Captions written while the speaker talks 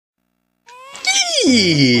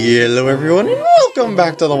Hello everyone and welcome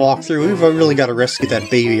back to the walkthrough. We've really got to rescue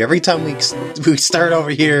that baby. Every time we start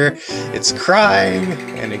over here, it's crying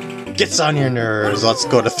and it gets on your nerves. Let's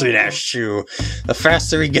go to 3-2. The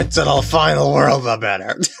faster we get to the final world, the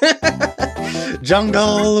better.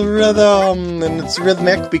 Jungle rhythm, and it's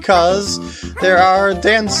rhythmic because there are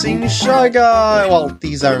dancing shy guys. Well,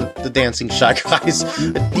 these aren't the dancing shy guys.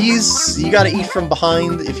 These you gotta eat from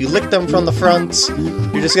behind. If you lick them from the front,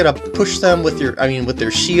 you're just gonna push them with with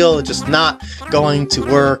their shield. It's just not going to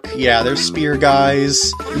work. Yeah, they're spear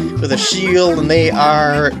guys with a shield, and they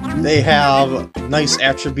have nice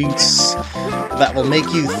attributes that will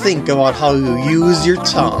make you think about how you use your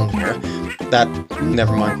tongue.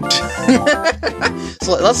 Never mind.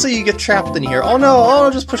 So let's say you get trapped in here. Oh no,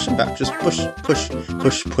 oh, just push them back. Just push.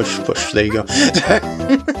 There you go.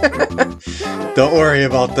 Don't worry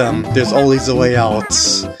about them. There's always a way out.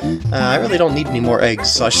 I really don't need any more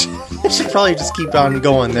eggs, so I should probably just keep on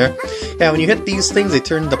going there. Yeah, when you hit these things, they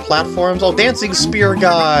turn into platforms. Oh, dancing spear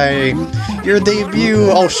guy! Your debut!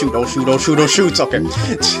 Oh shoot, oh shoot, oh shoot, oh shoot! Okay.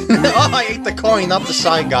 Oh, I ate the coin, not the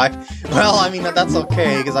shy guy. Well, I mean, that's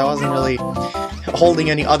okay, because I wasn't really holding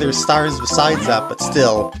any other stars besides that, but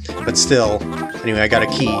still. Anyway, I got a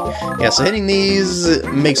key. Yeah, so hitting these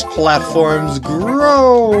makes platforms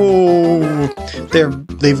grow!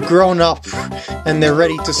 They've grown up, and they're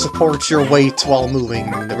ready to support your weight while moving,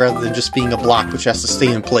 rather than just being a block which has to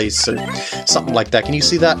stay in place, or something like that. Can you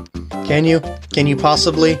see that? Can you? Can you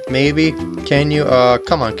possibly? Maybe? Can you?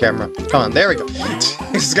 Come on, camera. Come on, there we go.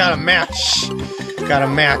 It's gotta match. Gotta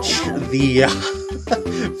match the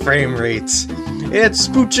frame rate. It's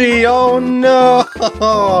Poochie! Oh no!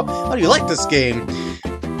 How do you like this game?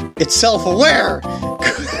 It's self-aware!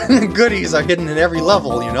 Goodies are hidden in every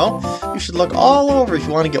level, you know? You should look all over if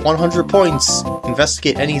you want to get 100 points.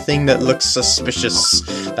 Investigate anything that looks suspicious.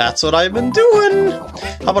 That's what I've been doing!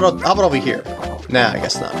 How about over here? Nah, I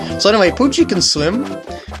guess not. So anyway, Poochie can swim.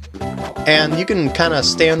 And you can kind of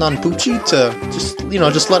stand on Poochie to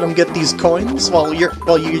just let him get these coins while you're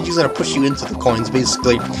using to push you into the coins,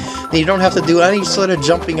 basically. And you don't have to do any sort of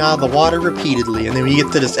jumping out of the water repeatedly. And then when you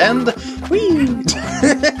get to this end, whee!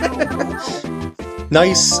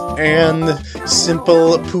 Nice and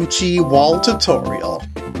simple Poochie wall tutorial.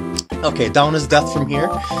 Okay, down is death from here,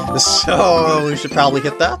 so we should probably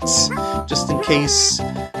hit that, just in case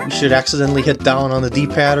we should accidentally hit down on the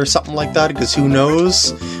D-pad or something like that, because who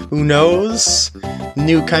knows? Who knows?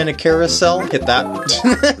 New kind of carousel, hit that.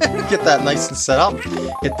 Get that nice and set up.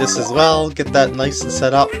 Hit this as well, get that nice and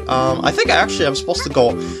set up. I think I'm supposed to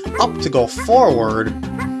go up to go forward.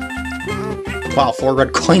 Wow, 4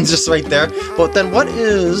 red coins just right there. But then what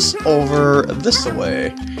is over this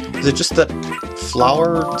way? Is it just that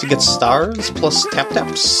flower to get stars plus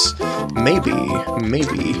tap-taps? Maybe. I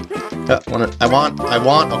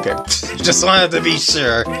want, okay. Just wanted to be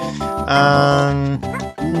sure.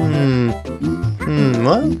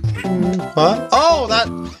 What? Oh, that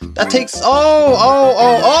takes, they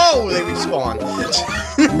respawn.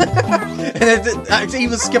 And I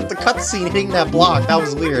even skipped the cutscene hitting that block, that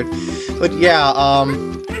was weird. But yeah,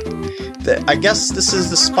 I guess this is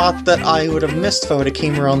the spot that I would have missed if I would have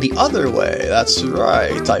came around the other way. That's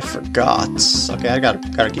right, I forgot. Okay, I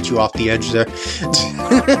gotta get you off the edge there.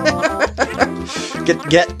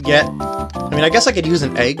 Get. I mean, I guess I could use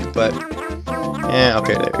an egg, but yeah,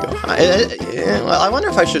 okay, there we go. I wonder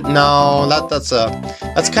if I should. No, that's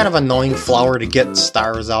kind of annoying flower to get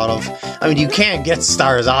stars out of. I mean, you can get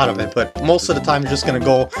stars out of it, but most of the time you're just gonna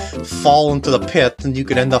go fall into the pit, and you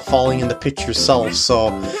could end up falling in the pit yourself.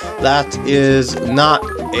 So that is not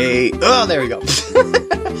a. Oh, there we go.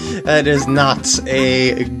 That is not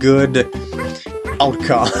a good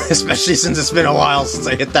outcome, especially since it's been a while since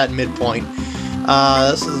I hit that midpoint.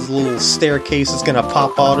 This is a little staircase that's gonna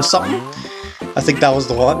pop out or something. I think that was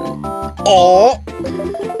the one. Oh!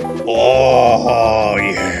 Oh,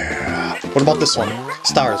 yeah. What about this one?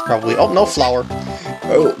 Stars, probably. Oh, no flower.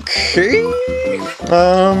 Okay.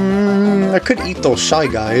 I could eat those shy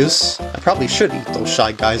guys. I probably should eat those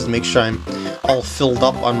shy guys and make sure I'm all filled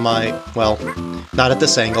up on my... Well, not at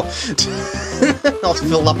this angle. All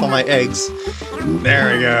filled up on my eggs.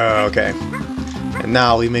 There we go. Okay. And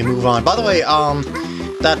now we may move on. By the way,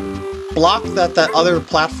 that block that other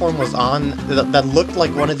platform was on, that looked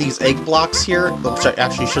like one of these egg blocks here, which I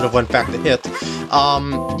actually should have went back to hit,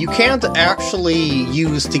 you can't actually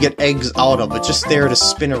use to get eggs out of. It's just there to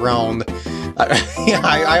spin around. Yeah,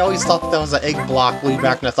 I always thought that was an egg block way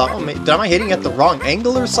back, and I thought, oh, am I hitting at the wrong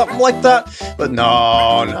angle or something like that? But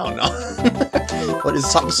no. What is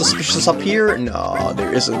something suspicious up here? No,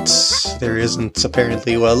 there isn't. There isn't,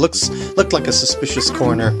 apparently. Well, it looked like a suspicious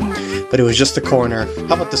corner, but it was just a corner.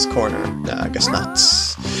 How about this corner? Nah, I guess not.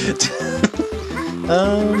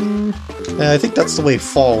 I think that's the way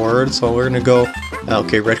forward, so we're gonna go...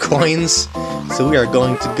 Okay, red coins. So we are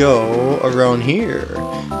going to go around here.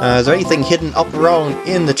 Is there anything hidden up around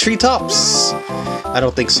in the treetops? I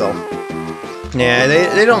don't think so. Yeah,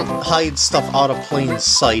 they don't hide stuff out of plain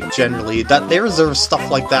sight, generally. They reserve stuff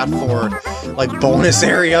like that for, like, bonus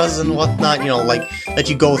areas and whatnot, you know, like, that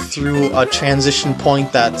you go through a transition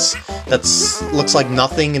point that's looks like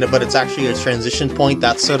nothing, but it's actually a transition point,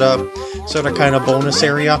 that sort of kind of bonus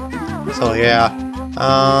area. So, yeah.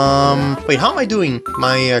 Wait, how am I doing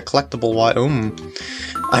my collectible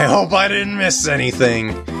I hope I didn't miss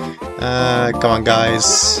anything. Come on,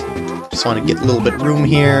 guys. Just want to get a little bit of room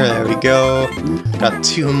here. There we go. Got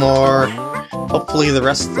 2 more. Hopefully the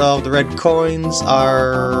rest of the red coins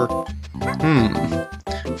are...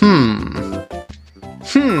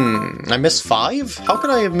 I missed 5? How could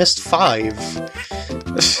I have missed 5?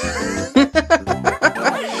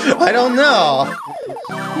 I don't know.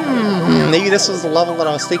 Maybe this was the level that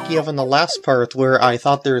I was thinking of in the last part, where I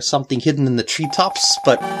thought there was something hidden in the treetops,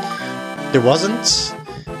 but there wasn't.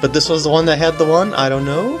 But this was the one that had the one? I don't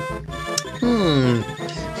know.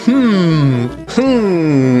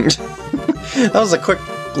 That was a quick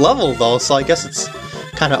level, though, so I guess it's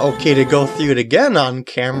kind of okay to go through it again on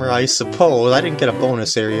camera, I suppose. I didn't get a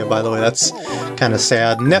bonus area, by the way. That's kind of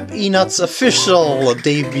sad. Nep-E-Nut's official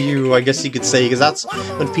debut, I guess you could say, because that's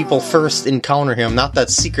when people first encounter him, not that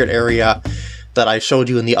secret area that I showed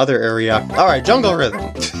you in the other area. Alright, Jungle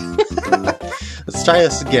Rhythm. Let's try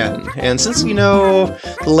this again. And since we know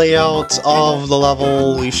the layout of the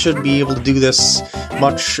level, we should be able to do this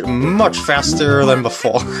much, much faster than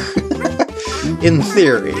before. In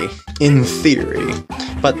theory. In theory.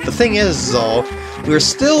 But the thing is, though, we're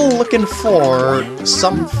still looking for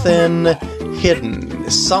something hidden.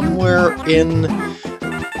 Somewhere in...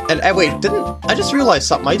 And wait, I just realized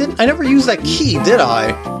something. I never used that key, did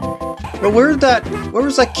I? But where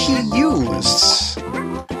was that key used?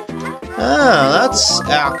 Ah, that's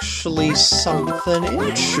actually something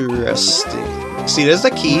interesting. See, there's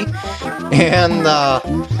the key, and I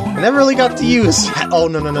never really got to use that. Oh,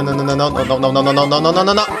 no.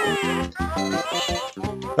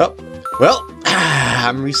 Oh, well,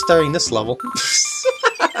 I'm restarting this level.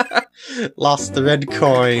 Lost the red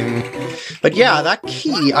coin. But yeah, that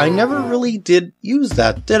key, I never really did use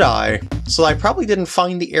that, did I? So I probably didn't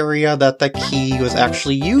find the area that the key was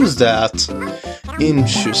actually used at.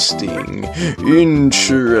 Interesting.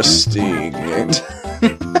 Interesting.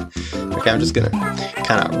 Okay, I'm just gonna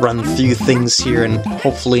kind of run through things here and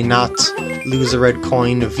hopefully not lose a red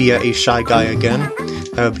coin via a Shy Guy again.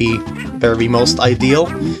 That would better be most ideal.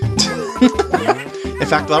 In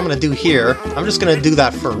fact, what I'm gonna do here, I'm just gonna do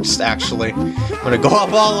that first, actually. I'm gonna go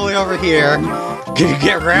up all the way over here,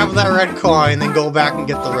 grab that red coin, then go back and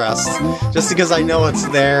get the rest. Just because I know it's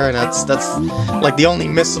there, and that's like the only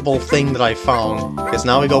missable thing that I found. Because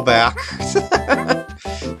now we go back.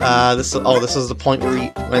 This is the point where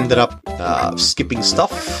we ended up skipping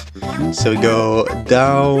stuff. So we go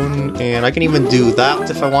down, and I can even do that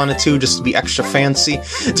if I wanted to, just to be extra fancy.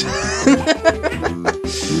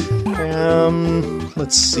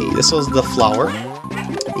 Let's see. This was the flower.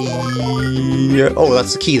 Yeah. Oh,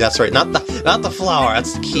 that's the key. That's right. Not the flower.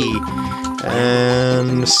 That's the key.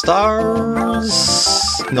 And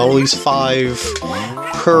stars. No, these 5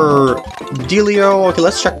 per dealio. Okay,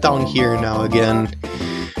 let's check down here now again.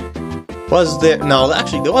 Was there... No,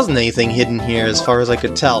 actually, there wasn't anything hidden here as far as I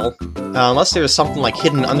could tell. Unless there was something like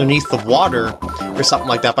hidden underneath the water or something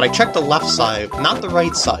like that. But I checked the left side, not the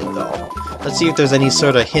right side though. Let's see if there's any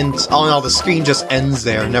sort of hint. Oh no, the screen just ends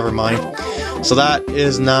there. Never mind. So that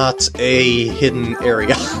is not a hidden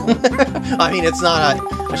area. I mean, it's not a...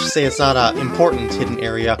 I should say it's not an important hidden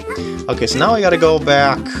area. Okay, so now I gotta go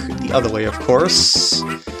back the other way, of course.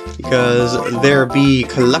 Because there be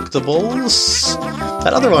collectibles.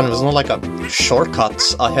 That other one was more like a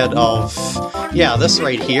shortcut ahead of... Yeah, this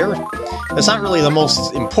right here. It's not really the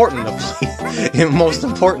most important of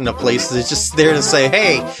places. It's just there to say,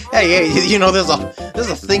 hey, you know, there's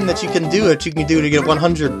a thing that you can do to get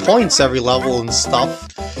 100 points every level and stuff.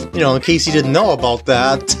 You know, in case you didn't know about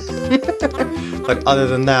that. But other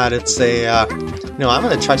than that, it's a, you know, I'm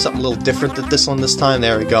gonna try something a little different at this one this time.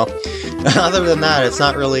 There we go. Other than that, it's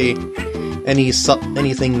not really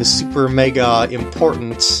anything super mega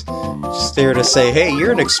important just there to say, hey,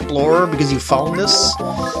 you're an explorer because you found this.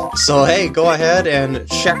 So hey, go ahead and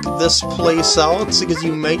check this place out because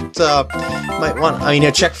you might want. I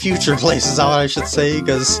mean, check future places out, I should say,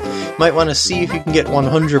 because you might want to see if you can get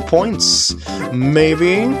 100 points.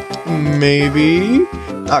 Maybe.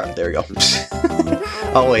 All right, there we go.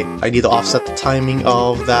 Oh wait, I need to offset the timing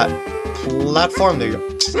of that platform. There you go.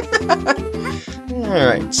 All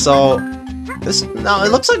right, so. Now,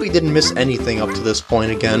 it looks like we didn't miss anything up to this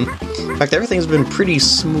point again. In fact, everything's been pretty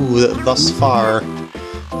smooth thus far.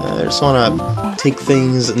 I just want to take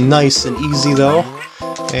things nice and easy, though.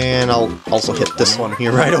 And I'll also hit this one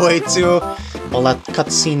here right away, too. While that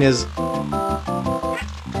cutscene is...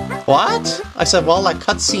 What? I said, while that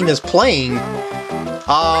cutscene is playing...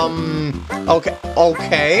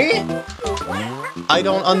 Okay? I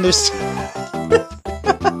don't understand...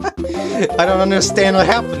 I don't understand what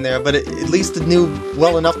happened there, but at least it knew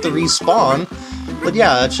well enough to respawn. But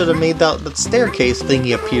yeah, it should have made that staircase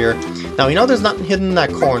thingy appear. Now, we know there's nothing hidden in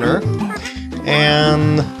that corner.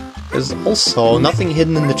 And there's also nothing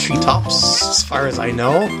hidden in the treetops, as far as I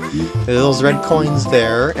know. There's those red coins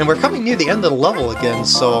there. And we're coming near the end of the level again,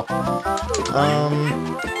 so...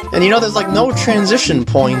 And you know, there's like no transition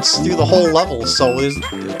points through the whole level, so there's...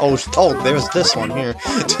 Oh, there's this one here.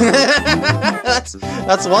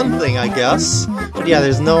 That's one thing, I guess. But yeah,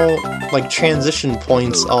 there's no, like, transition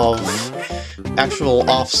points of actual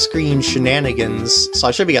off-screen shenanigans. So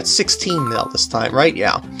I should be at 16 now this time, right?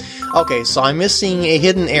 Yeah. Okay, so I'm missing a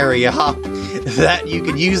hidden area that you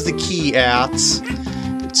could use the key at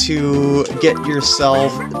to get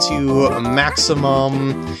yourself to a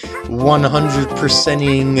maximum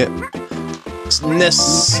 100%ing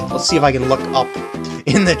ness. Let's see if I can look up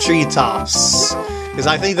in the treetops, because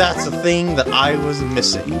I think that's the thing that I was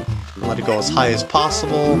missing. Let it go as high as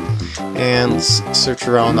possible, and search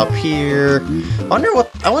around up here.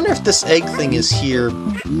 I wonder if this egg thing is here.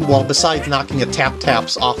 Well, besides knocking the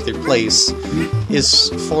tap-taps off their place, is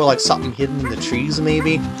for like something hidden in the trees,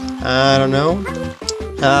 maybe. I don't know.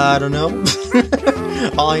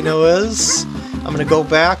 All I know is I'm gonna go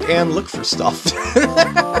back and look for stuff.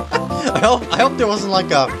 I hope there wasn't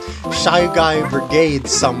like a Shy Guy Brigade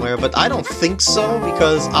somewhere, but I don't think so,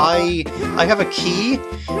 because I have a key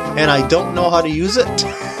and I don't know how to use it.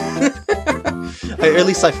 Or at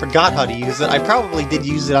least I forgot how to use it. I probably did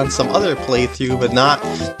use it on some other playthrough, but not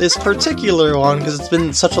this particular one, because it's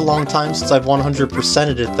been such a long time since I've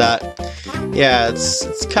 100%ed it that, yeah,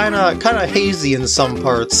 it's kind of hazy in some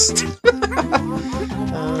parts.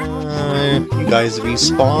 You guys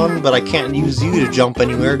respawn, but I can't use you to jump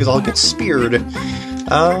anywhere because I'll get speared.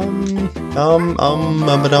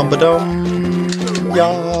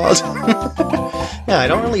 Yeah. Yeah, I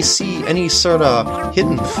don't really see any sort of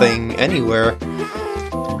hidden thing anywhere.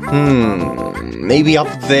 Maybe up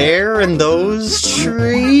there in those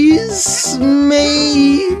trees?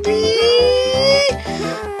 Maybe?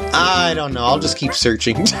 I don't know, I'll just keep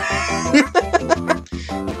searching.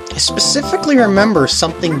 I specifically remember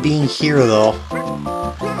something being here, though.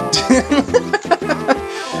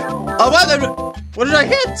 Oh, what did I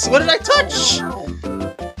hit? What did I touch?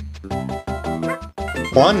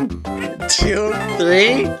 1, 2,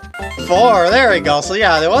 3, 4. There we go. So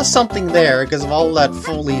yeah, there was something there because of all that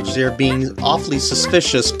foliage there being awfully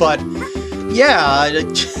suspicious. But yeah,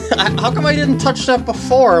 how come I didn't touch that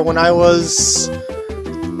before when I was...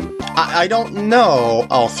 I don't know.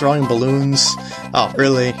 Oh, throwing balloons. Oh,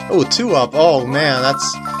 really? Oh, 2-up. Oh, man, that's...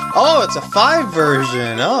 Oh, it's a 5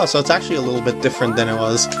 version. Oh, so it's actually a little bit different than it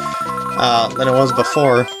was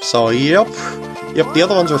before. So, yep, the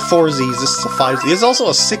other ones are 4Zs. This is a 5Z. There's also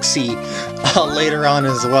a 6Z later on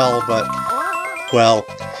as well, but... Well,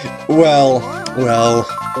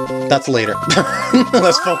 that's later.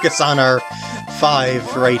 Let's focus on our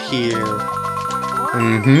 5 right here.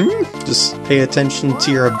 Just pay attention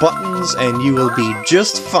to your buttons and you will be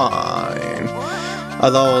just fine.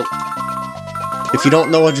 Although, if you don't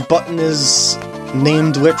know which button is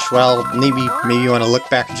named which, well, maybe you want to look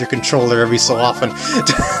back at your controller every so often.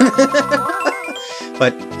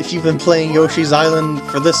 But if you've been playing Yoshi's Island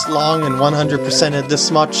for this long and 100%ed this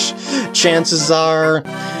much, chances are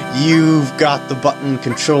you've got the button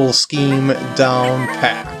control scheme down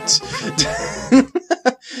packed.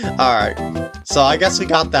 Alright, so I guess we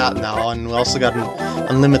got that now, and we also got an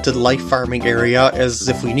unlimited life farming area as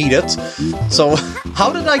if we need it. So,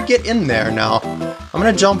 how did I get in there now? I'm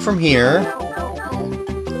gonna jump from here.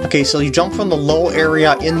 Okay, so you jump from the low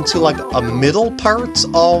area into like a middle part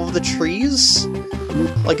of the trees?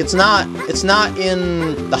 Like it's not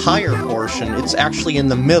in the higher portion, it's actually in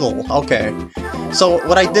the middle. Okay. So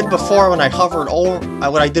what I did before when I hovered over,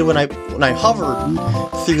 what I did when I hovered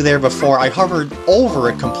through there before, I hovered over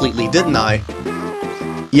it completely, didn't I?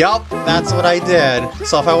 Yup, that's what I did.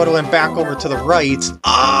 So if I would have went back over to the right,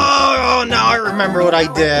 oh, now I remember what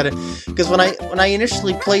I did. Because when I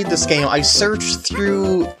initially played this game, I searched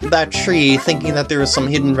through that tree thinking that there was some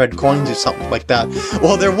hidden red coins or something like that.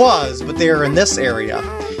 Well, there was, but they were in this area.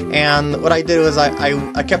 And what I did was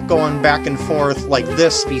I kept going back and forth like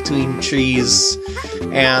this between trees,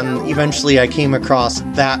 and eventually I came across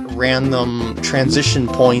that random transition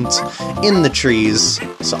point in the trees.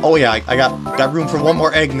 So, oh yeah, I got room for one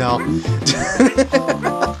more egg now.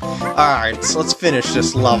 Alright, so let's finish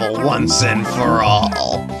this level once and for all.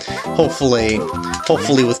 Hopefully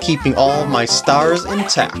with keeping all my stars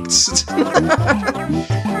intact.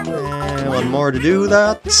 And one more to do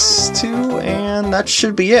that too, and that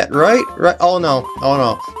should be it, right? Right? Oh no,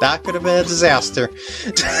 that could have been a disaster.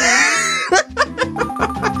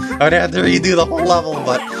 I would have to redo the whole level,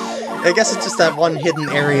 but I guess it's just that one hidden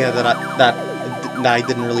area that I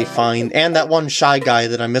didn't really find, and that one shy guy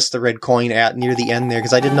that I missed the red coin at near the end there,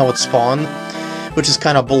 because I didn't know it spawned, which is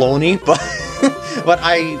kind of baloney, but but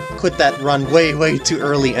I quit that run way too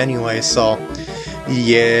early anyway, so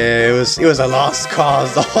yeah, it was a lost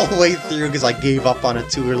cause the whole way through because I gave up on it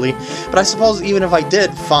too early. But I suppose even if I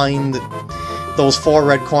did find those 4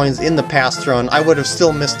 red coins in the past run, I would have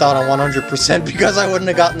still missed out on 100% because I wouldn't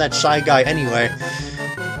have gotten that shy guy anyway.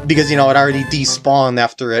 Because, you know, it already despawned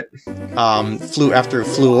after it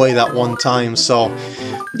flew away that one time, so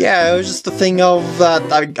yeah, it was just a thing of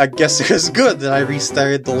that. I guess it was good that I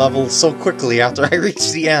restarted the level so quickly after I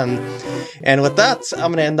reached the end. And with that,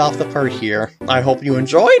 I'm gonna end off the part here. I hope you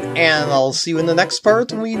enjoyed, and I'll see you in the next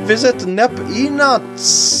part when we visit Nep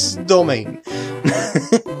Inat's domain.